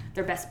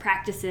 their best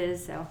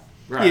practices. So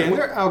Right. Yeah, and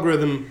their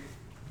algorithm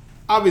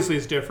obviously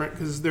is different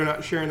because they're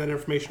not sharing that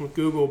information with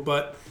Google.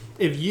 But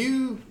if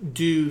you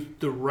do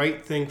the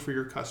right thing for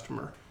your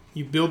customer,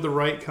 you build the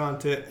right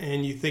content,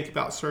 and you think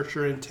about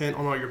searcher intent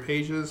on all your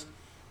pages,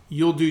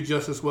 you'll do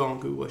just as well on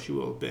Google as you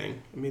will with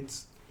Bing. I mean,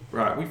 it's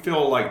Right, we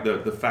feel like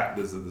the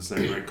factors are the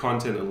same, right?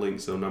 Content and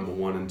links are number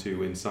 1 and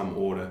 2 in some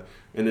order.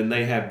 And then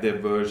they have their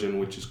version,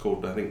 which is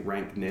called, I think,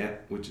 RankNet,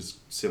 which is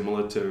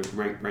similar to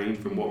RankBrain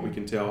from what we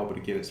can tell. But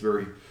again, it's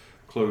very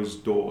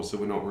closed door, so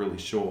we're not really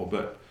sure.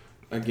 But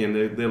again,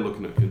 they're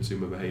looking at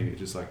consumer behavior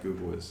just like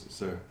Google is.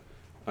 So,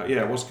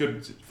 what's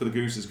good for the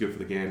goose is good for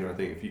the gander. I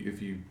think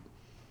if you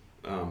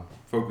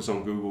focus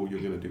on Google, you're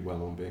going to do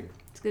well on Bing.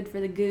 it's good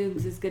for the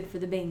goobs, it's good for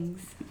the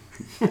Bings.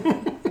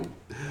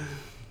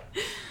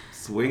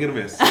 Swing and a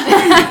miss.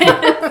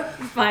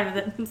 I'm fine with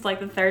it. It's like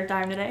the third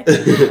time today.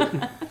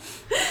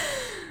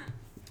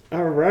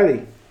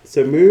 Alrighty.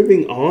 So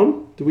moving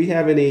on, do we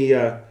have any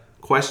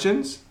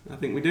questions? I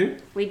think we do.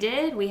 We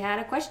did. We had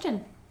a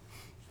question.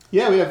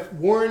 Yeah, we have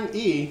Warren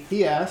E.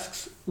 He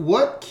asks,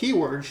 what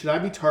keyword should I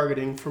be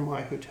targeting for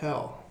my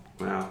hotel?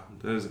 Wow,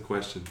 that is a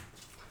question.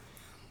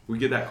 We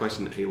get that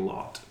question a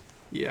lot.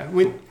 Yeah,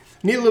 we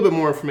need a little bit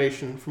more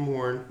information from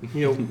Warren.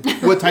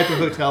 What type of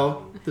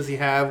hotel does he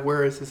have?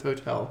 Where is his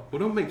hotel? Well,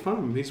 don't make fun of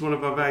him. He's one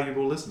of our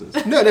valuable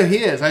listeners. No, he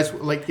is. I just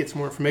would like to get some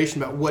more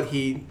information about where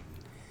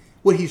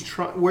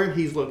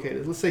he's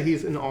located. Let's say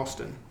he's in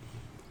Austin.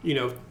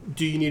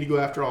 Do you need to go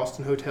after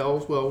Austin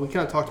hotels? Well, we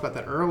kind of talked about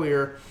that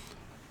earlier.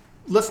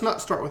 Let's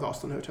not start with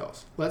Austin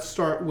hotels. Let's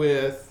start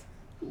with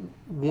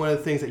one of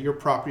the things that your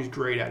property is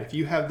great at. If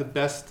you have the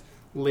best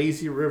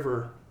lazy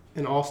river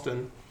in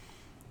Austin,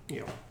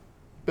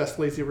 best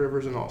lazy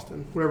rivers in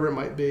Austin, whatever it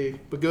might be,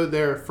 but go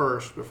there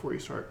first before you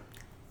start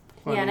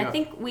climbing Yeah, and up. I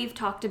think we've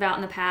talked about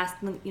in the past,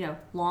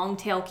 long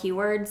tail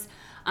keywords.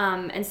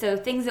 And so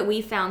things that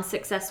we found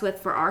success with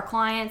for our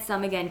clients,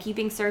 again,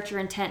 keeping searcher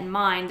intent in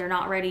mind, they're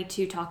not ready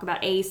to talk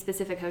about a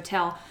specific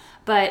hotel.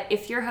 But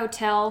if your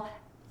hotel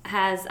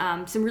has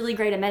some really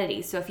great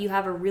amenities, so if you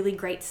have a really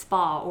great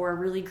spa or a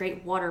really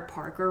great water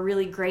park or a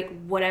really great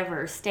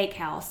whatever,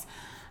 steakhouse,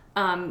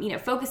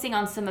 focusing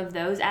on some of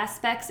those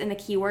aspects and the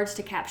keywords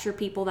to capture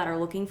people that are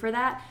looking for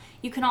that.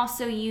 You can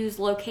also use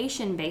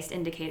location-based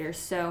indicators.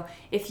 So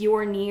if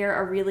you're near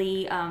a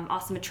really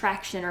awesome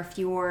attraction, or if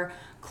you're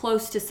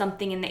close to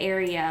something in the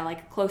area,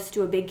 like close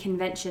to a big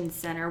convention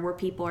center where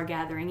people are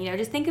gathering,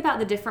 just think about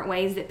the different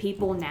ways that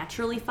people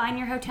naturally find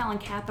your hotel and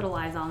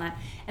capitalize on that.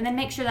 And then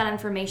make sure that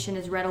information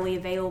is readily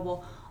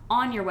available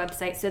on your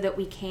website so that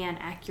we can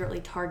accurately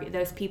target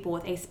those people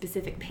with a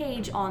specific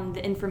page on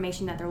the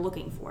information that they're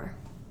looking for.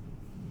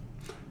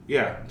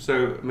 Yeah,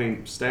 so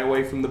stay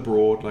away from the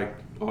broad, like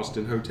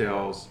Austin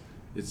hotels.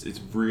 It's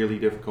really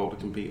difficult to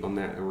compete on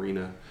that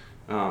arena.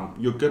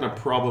 You're gonna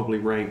probably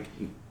rank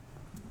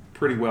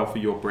pretty well for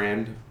your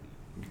brand.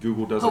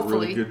 Google does a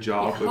really good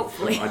job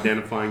of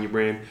identifying your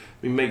brand.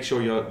 Make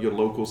sure your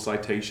local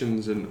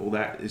citations and all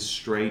that is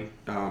straight.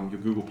 Your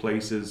Google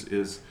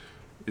Places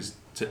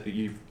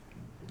you've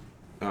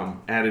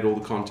added all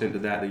the content to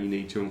that you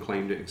need to and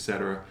claimed it,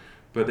 etc.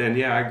 But then,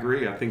 yeah, I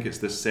agree. I think it's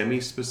the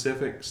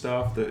semi-specific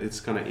stuff that it's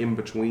kind of in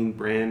between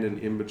brand and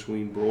in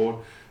between broad.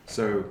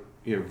 So,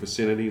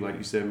 vicinity, like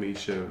you said,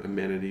 Misha,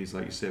 amenities,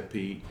 like you said,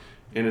 Pete,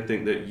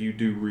 anything that you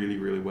do really,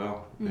 really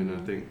well. Mm-hmm.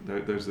 And I think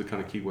those are the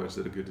kind of keywords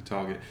that are good to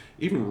target.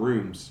 Even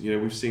rooms,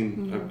 we've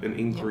seen an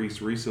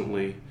increase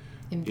recently.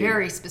 In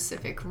very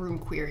specific room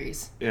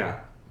queries.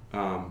 Yeah,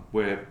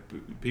 where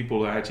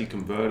people are actually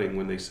converting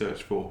when they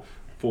search for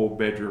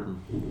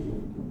 4-bedroom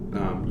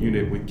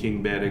unit with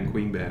king bed and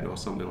queen bed or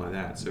something like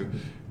that. So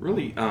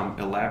really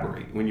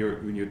elaborate when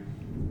you're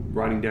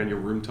writing down your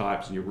room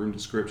types and your room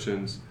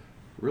descriptions.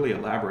 Really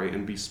elaborate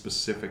and be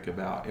specific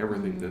about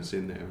everything that's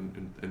in there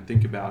and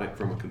think about it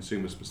from a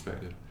consumer's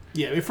perspective.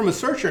 Yeah, from a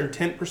searcher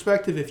intent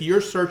perspective, if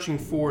you're searching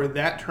for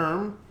that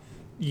term,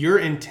 your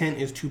intent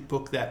is to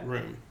book that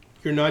room.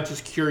 You're not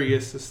just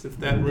curious as if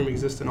that room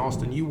exists in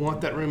Austin. You want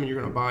that room and you're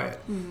going to buy it.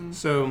 Mm-hmm.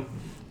 So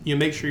you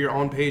make sure your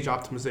on-page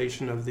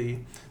optimization of the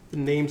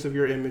names of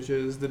your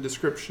images, the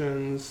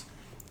descriptions,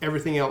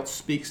 everything else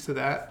speaks to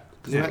that.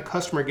 Because when that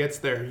customer gets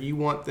there, you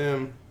want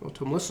them,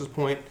 to Melissa's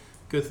point,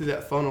 go through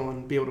that funnel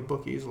and be able to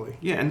book easily.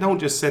 Yeah, and don't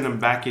just send them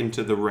back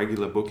into the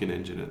regular booking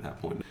engine at that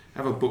point.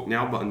 Have a book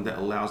now button that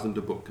allows them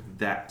to book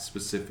that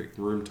specific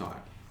room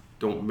type.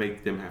 Don't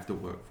make them have to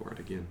work for it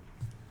again.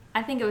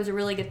 I think it was a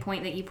really good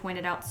point that you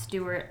pointed out,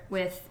 Stuart,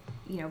 with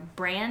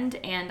brand,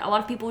 and a lot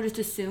of people just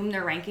assume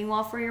they're ranking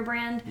well for your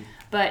brand,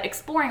 but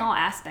exploring all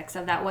aspects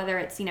of that, whether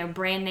it's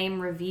brand name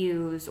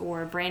reviews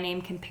or brand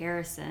name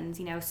comparisons,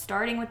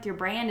 starting with your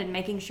brand and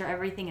making sure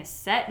everything is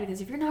set,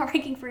 because if you're not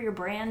ranking for your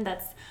brand,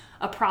 that's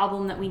a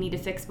problem that we need to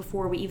fix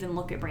before we even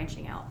look at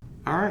branching out.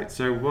 All right,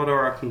 so what are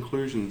our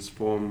conclusions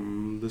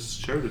from this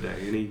show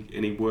today?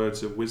 Any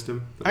words of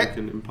wisdom that we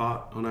can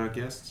impart on our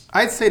guests?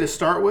 I'd say to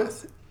start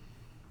with,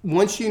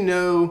 once you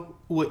know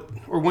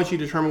once you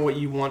determine what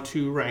you want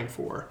to rank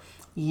for,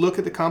 look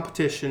at the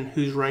competition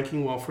who's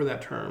ranking well for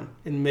that term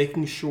and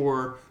making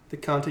sure the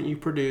content you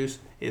produce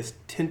is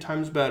 10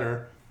 times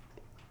better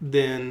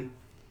than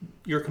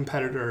your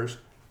competitors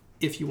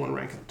if you want to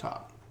rank at the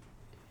top.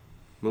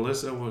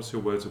 Melissa, what's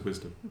your words of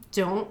wisdom?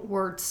 Don't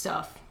word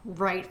stuff.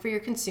 Write for your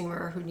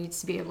consumer who needs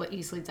to be able to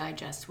easily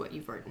digest what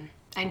you've written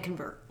and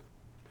convert.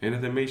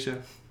 Anything,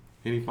 Misha?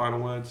 Any final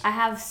words? I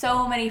have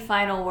so many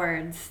final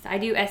words. I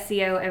do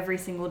SEO every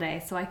single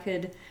day, so I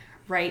could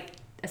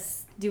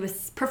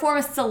perform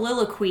a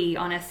soliloquy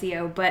on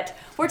SEO. But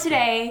for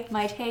today,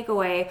 my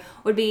takeaway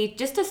would be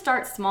just to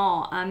start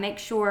small. Make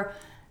sure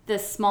the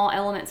small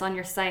elements on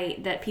your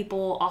site that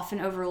people often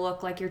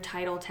overlook, like your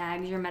title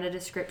tags, your meta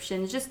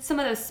descriptions, just some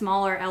of those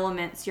smaller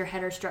elements, your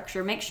header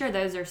structure, make sure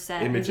those are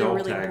set. Image Those are alt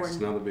really tags,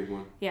 important. another big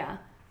one. Yeah.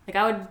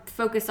 I would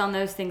focus on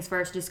those things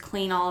first, just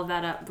clean all of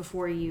that up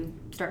before you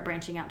start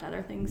branching out to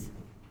other things.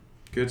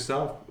 Good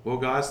stuff. Well,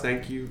 guys,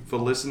 thank you for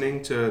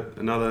listening to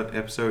another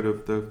episode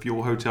of the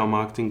Fuel Hotel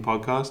Marketing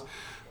Podcast.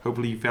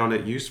 Hopefully you found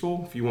it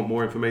useful. If you want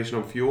more information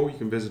on Fuel, you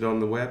can visit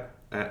on the web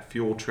at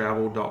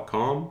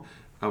fueltravel.com.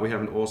 We have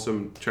an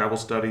awesome travel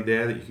study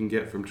there that you can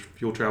get from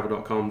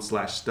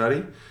fueltravel.com/study.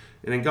 And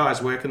then,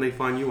 guys, where can they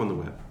find you on the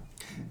web?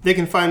 They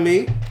can find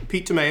me,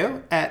 Pete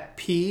DiMaio, at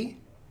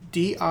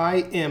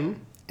PDIMAIO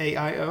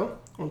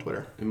on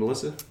Twitter. And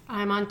Melissa?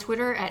 I'm on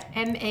Twitter at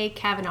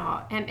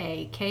MAKavanaugh,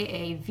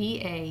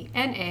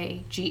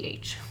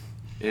 MAKAVANAGH.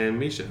 And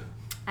Misha?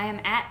 I am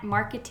at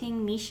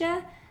Marketing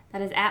Misha.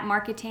 That is at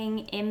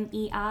Marketing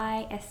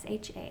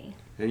MEISHA.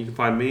 And you can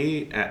find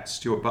me at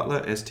Stuart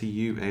Butler,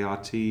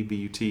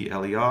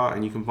 STUARTBUTLER.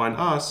 And you can find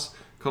us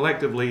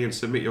collectively and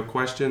submit your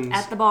questions.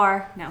 At the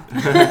bar. No.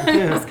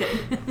 Just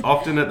kidding.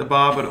 Often at the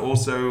bar, but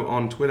also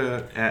on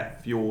Twitter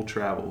at Fuel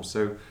Travel.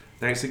 So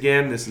thanks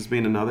again. This has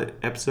been another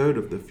episode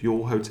of the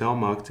Fuel Hotel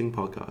Marketing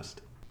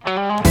Podcast.